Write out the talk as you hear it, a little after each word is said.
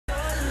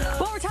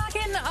Well, we're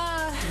talking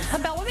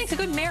about what makes a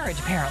good marriage,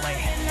 apparently.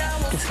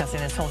 Discussing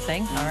this whole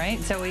thing, all right?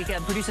 So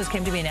producers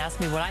came to me and asked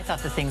me what I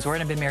thought the things were,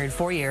 and I've been married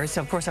 4 years, so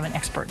of course I'm an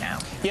expert now.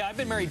 Yeah, I've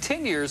been married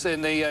 10 years,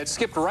 and they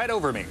skipped right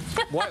over me.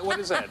 What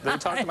is that? Did they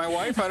talk to my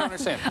wife? I don't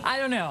understand. I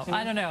don't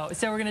know.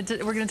 So we're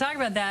gonna talk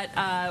about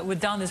that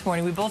with Don this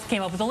morning. We both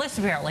came up with a list,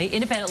 apparently,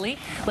 independently.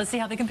 Let's see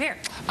how they compare.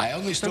 I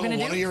only stole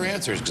one of your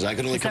answers because I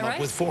could only come up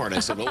with 4, and I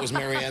said, what was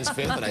Marianne's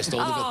 5th? And I stole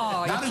the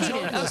 5th. Not a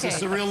joke list.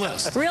 It's a real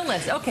list. Real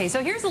list. Okay,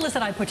 so here's the list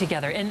that I put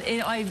together, and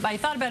I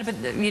thought about it,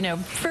 but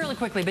fairly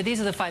quickly. But these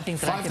are the 5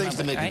 things that I came up with. 5 things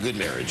to make a good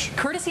marriage.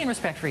 Courtesy and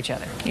respect for each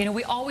other.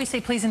 We always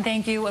say please and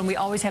thank you, and we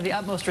always have the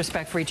utmost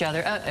respect for each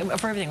other,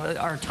 for everything,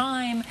 our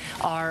time,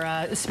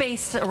 our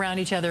space around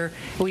each other.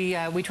 We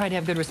try to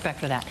have good respect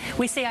for that.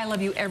 We say I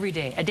love you every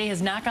day. A day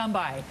has not gone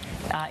by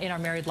in our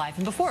married life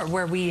and before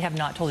where we have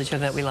not told each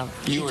other that we love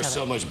each other. You are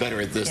so much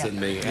better at this than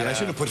me, and I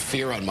should have put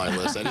fear on my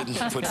list. I didn't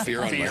put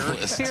fear on my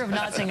list. Fear of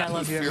not saying I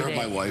love you every day.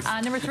 Fear of my wife.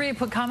 Number 3, I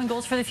put common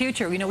goals for the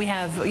future.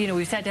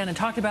 We've sat down and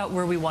talked about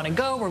where we want to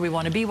go, where we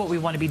want to be, what we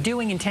want to be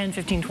doing in 10,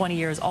 15, 20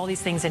 years, all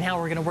these things, and how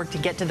we're going to work to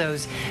get to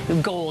those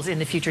goals in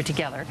the future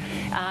together.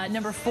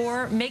 Number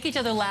 4, make each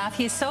other laugh.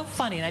 He's so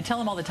funny, and I tell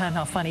him all the time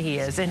how funny he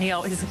is, and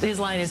his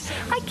line is,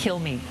 I kill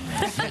me.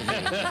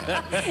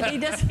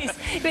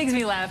 He makes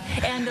me laugh.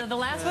 And the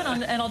last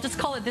one, and I'll just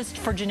call it this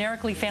for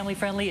generically family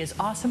friendly, is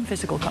awesome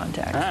physical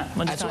contact.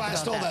 That's why I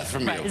stole that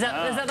from you. Right. Is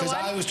that the one? Because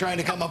I was trying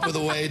to come up with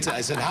a way to,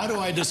 I said, how do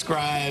I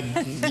describe,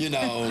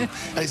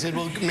 I said,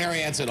 well,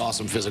 Marianne said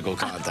awesome physical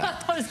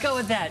contact. I'll just go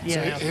with that. So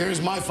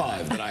here's my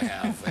 5 that I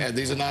have, and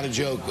these are not a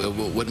joke.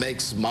 What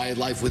makes my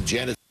life with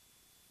Janet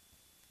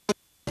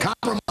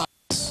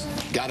compromise.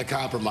 Got to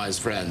compromise,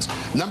 friends.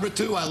 Number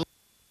 2, I love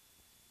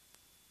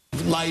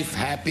life,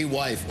 happy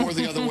wife, or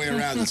the other way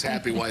around. It's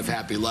happy wife,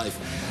 happy life.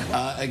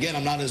 Again,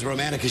 I'm not as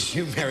romantic as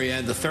you,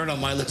 Marianne. The 3rd on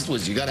my list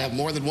was you got to have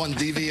more than one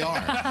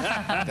DVR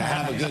to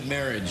have a good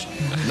marriage.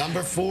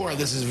 Number 4,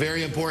 this is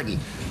very important,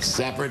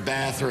 separate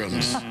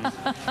bathrooms.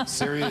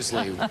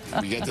 Seriously,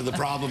 we get to the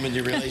problem in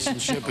your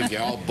relationship if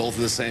you're all both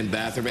in the same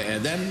bathroom.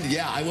 And then,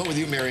 yeah, I went with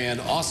you, Marianne.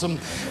 Awesome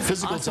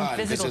physical time.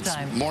 Physical it's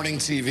time. Morning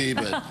TV,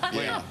 but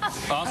yeah.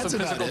 Awesome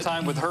physical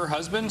time with her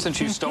husband since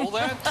you stole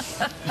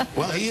that?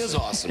 Well, he is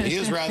awesome. He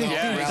is rather awesome.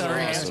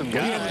 Handsome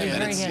guy.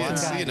 And it's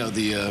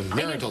the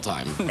marital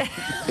time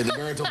in the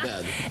marital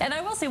bed. And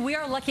I will say we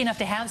are lucky enough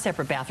to have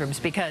separate bathrooms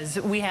because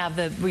we have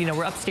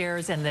we're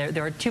upstairs and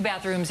there are 2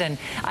 bathrooms, and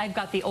I've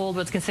got the old,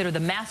 what's considered the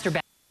master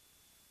bathroom,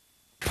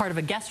 part of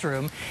a guest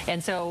room,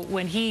 and so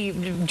when he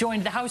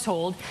joined the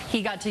household,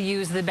 he got to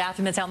use the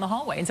bathroom that's out in the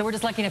hallway, and so we're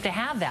just lucky enough to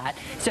have that.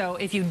 So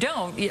if you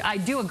don't, I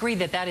do agree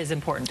that that is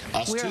important.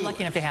 We're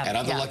lucky enough to have it. And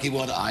I'm the lucky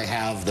one. I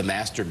have the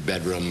master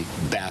bedroom,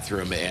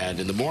 bathroom,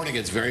 and in the morning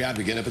it's very odd.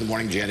 We get up in the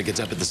morning, Janet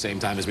gets up at the same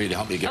time as me to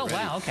help me get ready. Oh,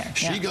 wow, okay.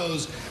 She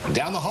goes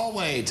down the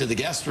hallway to the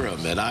guest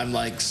room, and I'm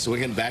like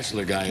swinging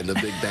bachelor guy in the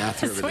big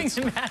bathroom.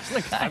 Swinging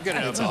bachelor guy. I've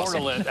got a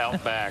portalet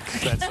out back.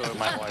 That's what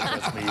my wife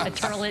lets me use. A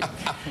turlet.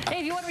 Hey,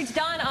 if you want to reach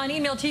Don on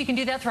email too, you can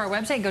do that through our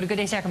website. Go to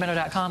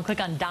gooddaysacramento.com.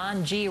 Click on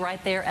Don G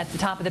right there at the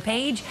top of the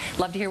page.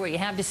 Love to hear what you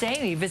have to say.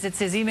 He visits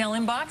his email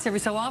inbox every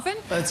so often.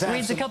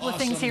 Reads a couple of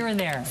things here and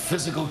there.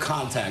 Physical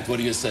contact. What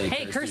do you say?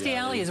 Hey, Kirstie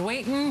Alley is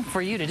waiting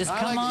for you to just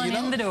come on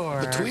in the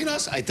door. Between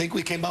us, I think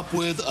we came up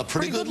with a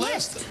pretty good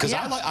list. Because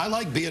I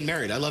like being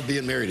married. I love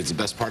being married. It's the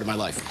best part of my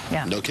life.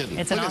 Yeah. No kidding.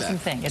 It's an awesome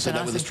thing. It's an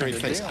awesome with a straight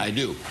face. I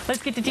do.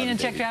 Let's get to Tina and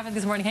check traffic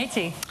this morning. Hey,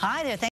 T. Hi there.